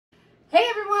Hey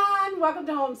everyone, welcome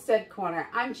to Homestead Corner.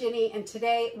 I'm Ginny and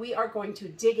today we are going to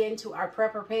dig into our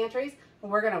prepper pantries and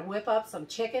we're going to whip up some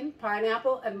chicken,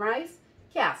 pineapple, and rice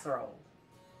casserole.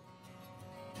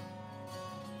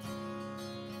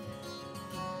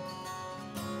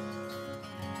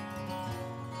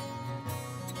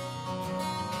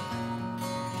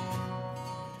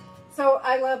 So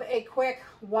I love a quick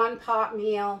one-pot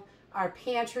meal. Our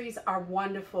pantries are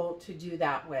wonderful to do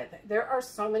that with. There are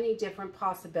so many different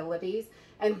possibilities,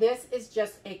 and this is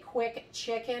just a quick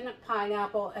chicken,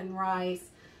 pineapple, and rice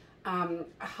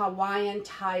Hawaiian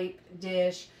type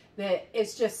dish that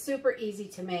is just super easy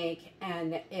to make,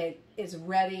 and it is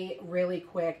ready really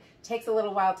quick. Takes a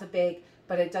little while to bake,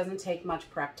 but it doesn't take much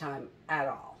prep time at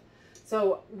all.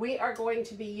 So we are going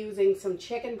to be using some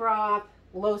chicken broth,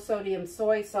 low sodium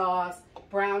soy sauce,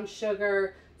 brown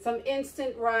sugar, some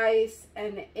instant rice,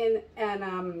 and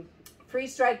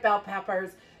freeze-dried bell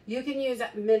peppers. You can use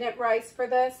minute rice for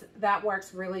this. That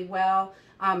works really well.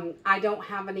 I don't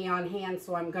have any on hand,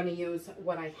 so I'm going to use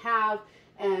what I have,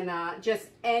 and just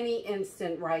any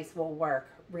instant rice will work,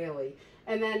 really.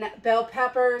 And then bell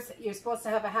peppers, you're supposed to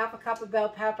have a half a cup of bell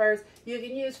peppers. You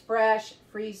can use fresh,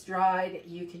 freeze-dried.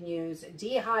 You can use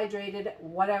dehydrated,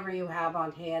 whatever you have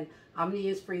on hand. I'm going to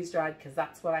use freeze-dried because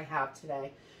that's what I have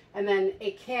today. And then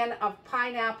a can of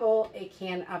pineapple, a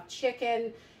can of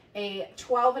chicken, a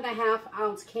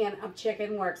 12.5-ounce can of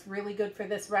chicken works really good for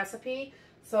this recipe.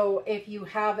 So if you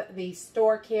have the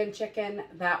store canned chicken,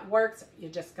 that works.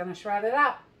 You're just going to shred it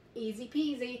up. Easy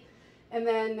peasy. And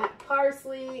then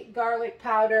parsley, garlic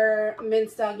powder,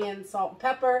 minced onion, salt and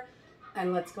pepper.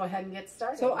 And let's go ahead and get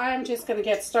started. So I'm just going to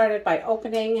get started by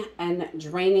opening and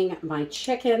draining my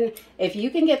chicken. If you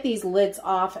can get these lids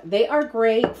off, they are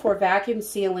great for vacuum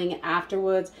sealing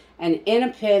afterwards. And in a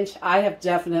pinch, I have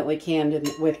definitely canned it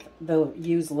with the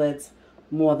used lids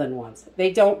more than once.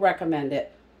 They don't recommend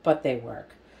it, but they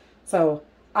work. So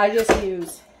I just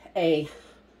use a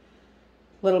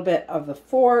little bit of the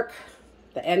fork,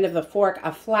 the end of the fork.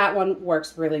 A flat one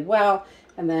works really well.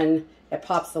 And then it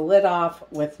pops the lid off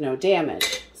with no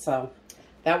damage. So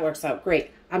that works out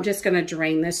great. I'm just going to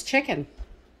drain this chicken.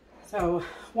 So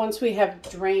once we have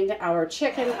drained our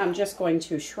chicken, I'm just going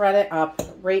to shred it up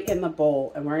right in the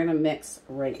bowl, and we're going to mix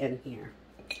right in here.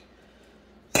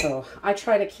 So I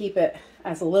try to keep it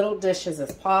as little dishes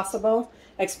as possible,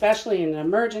 especially in an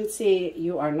emergency.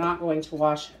 You are not going to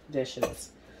wash dishes.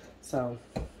 So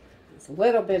as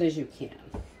little bit as you can.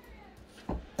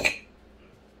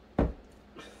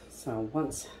 So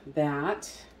once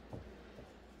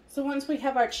we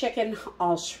have our chicken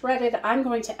all shredded, I'm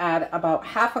going to add about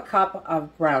half a cup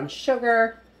of brown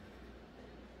sugar.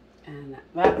 And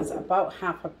that is about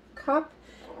half a cup.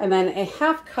 And then a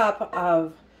half cup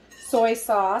of soy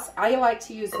sauce. I like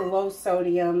to use the low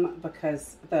sodium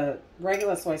because the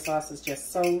regular soy sauce is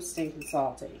just so stinking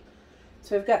salty.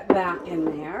 So we've got that in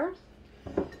there.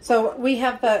 So we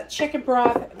have the chicken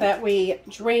broth that we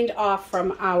drained off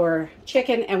from our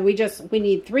chicken, and we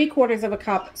need 3/4 of a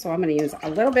cup. So I'm going to use a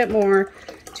little bit more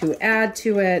to add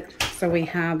to it so we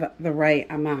have the right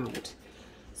amount.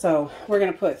 So we're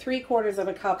going to put 3/4 of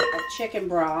a cup of chicken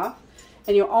broth,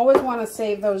 and you always want to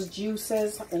save those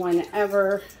juices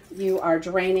whenever you are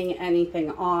draining anything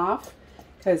off,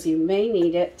 because you may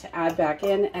need it to add back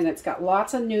in, and it's got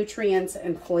lots of nutrients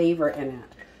and flavor in it.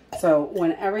 So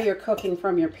whenever you're cooking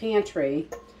from your pantry,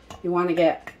 you want to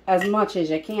get as much as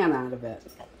you can out of it.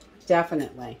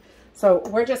 Definitely. So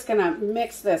we're just going to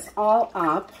mix this all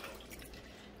up.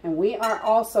 And we are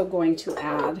also going to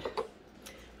add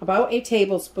about a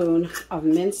tablespoon of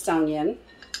minced onion,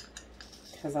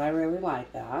 because I really like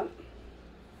that.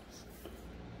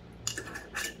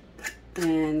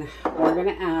 And we're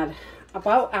going to add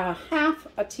about a half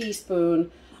a teaspoon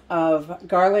of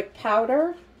garlic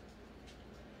powder.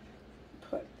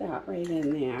 Put that right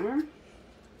in there.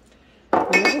 And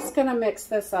we're just going to mix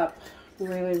this up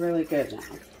really, really good now.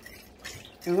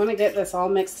 We want to get this all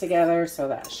mixed together so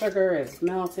that sugar is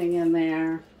melting in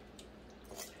there,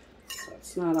 so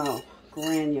it's not all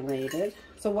granulated.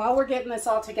 So while we're getting this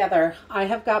all together, I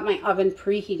have got my oven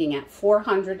preheating at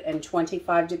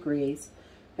 425 degrees.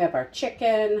 We have our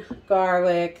chicken,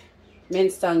 garlic,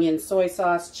 minced onion, soy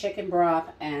sauce, chicken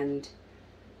broth, and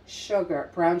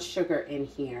sugar, brown sugar in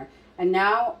here. And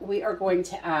now we are going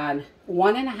to add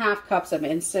 1.5 cups of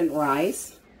instant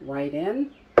rice right in.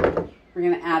 We're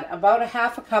going to add about a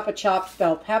half a cup of chopped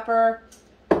bell pepper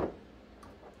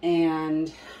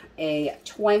and a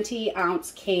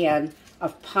 20-ounce can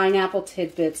of pineapple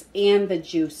tidbits and the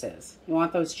juices. You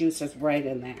want those juices right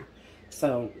in there.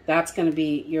 So that's going to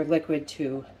be your liquid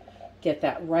to get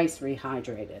that rice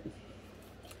rehydrated.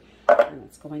 And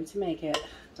it's going to make it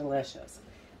delicious.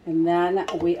 And then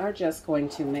we are just going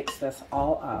to mix this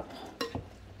all up.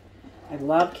 I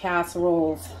love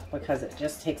casseroles because it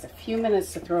just takes a few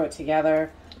minutes to throw it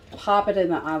together, pop it in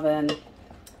the oven,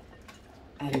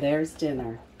 and there's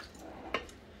dinner.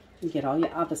 You get all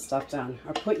your other stuff done.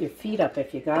 Or put your feet up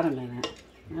if you got them in it.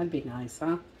 That'd be nice,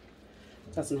 huh?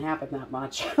 Doesn't happen that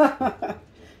much.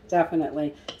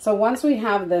 Definitely. So once we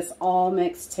have this all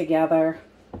mixed together,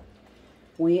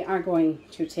 we are going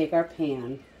to take our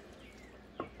pan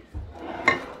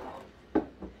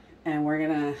and we're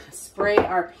going to spray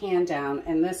our pan down.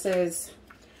 And this is,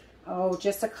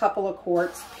 just a couple of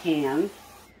quarts pan.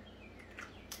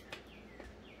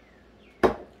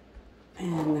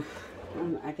 And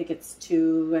I think it's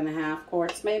 2.5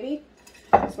 quarts maybe.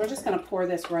 So we're just going to pour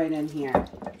this right in here.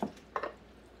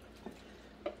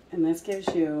 And this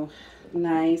gives you a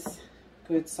nice,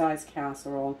 good sized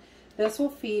casserole. This will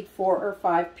feed 4 or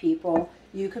 5 people.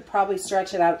 You could probably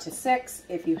stretch it out to 6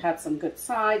 if you had some good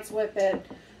sides with it,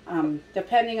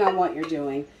 depending on what you're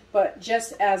doing. But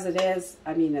just as it is,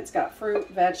 I mean, it's got fruit,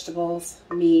 vegetables,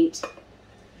 meat,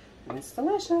 and it's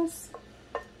delicious.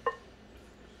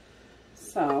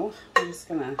 So we're just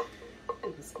gonna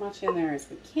put as much in there as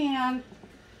we can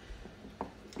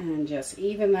and just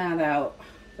even that out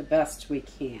the best we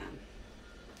can.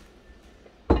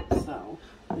 So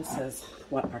this is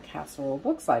what our casserole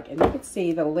looks like. And you can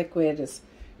see the liquid is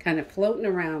kind of floating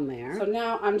around there. So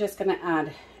now I'm just gonna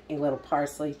add a little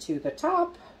parsley to the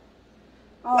top.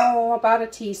 About a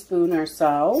teaspoon or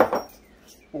so.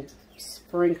 We'll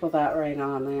sprinkle that right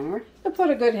on there. I'll put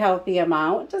a good healthy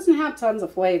amount. It doesn't have tons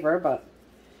of flavor, but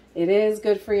it is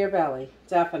good for your belly.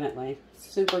 Definitely.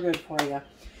 Super good for you.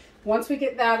 Once we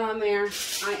get that on there,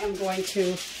 I am going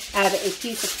to add a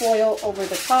piece of foil over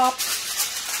the top.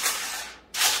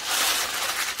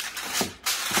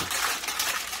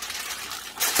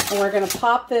 And we're going to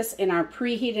pop this in our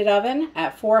preheated oven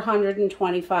at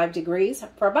 425 degrees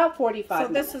for about 45 minutes.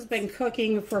 So this has been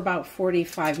cooking for about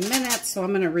 45 minutes. So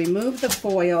I'm going to remove the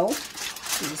foil.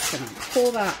 I'm just going to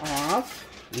pull that off.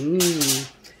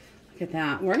 Look at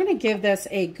that. We're going to give this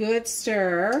a good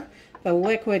stir. The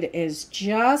liquid is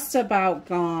just about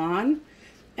gone.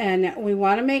 And we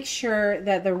want to make sure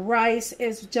that the rice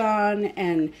is done.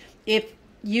 And if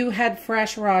you had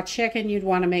fresh raw chicken, you'd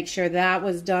want to make sure that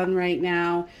was done right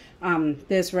now.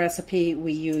 This recipe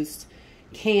we used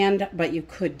canned, but you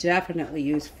could definitely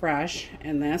use fresh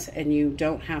in this, and you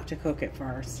don't have to cook it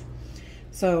first.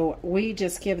 So we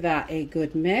just give that a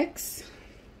good mix.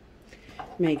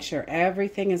 Make sure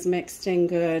everything is mixed in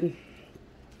good.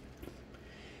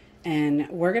 And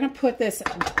we're going to put this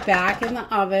back in the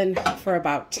oven for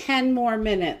about 10 more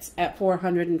minutes at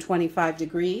 425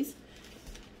 degrees.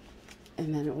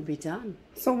 And then it will be done.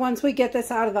 So once we get this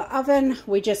out of the oven,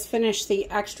 we just finished the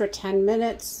extra 10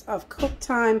 minutes of cook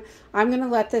time. I'm going to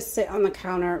let this sit on the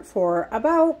counter for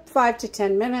about 5 to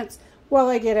 10 minutes while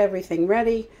I get everything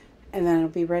ready. And then it'll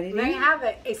be ready to eat. There you have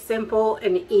it, a simple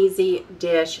and easy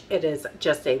dish. It is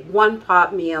just a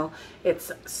one-pot meal.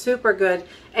 It's super good.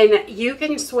 And you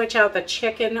can switch out the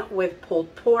chicken with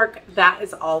pulled pork. That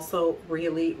is also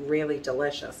really, really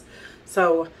delicious.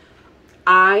 So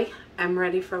I am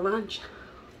ready for lunch.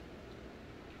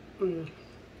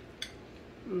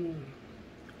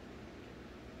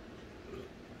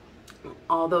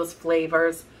 All those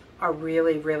flavors are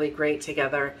really, really great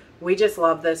together. We just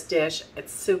love this dish.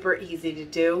 It's super easy to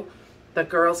do. The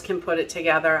girls can put it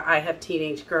together. I have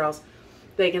teenage girls.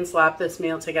 They can slap this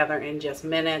meal together in just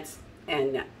minutes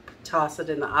and toss it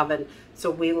in the oven. So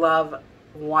we love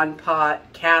one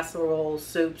pot casseroles,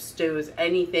 soups, stews,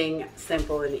 anything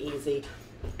simple and easy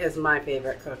is my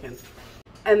favorite cooking.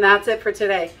 And that's it for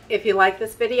today. If you like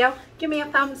this video, give me a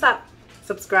thumbs up.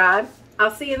 Subscribe. I'll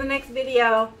see you in the next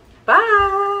video.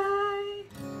 Bye.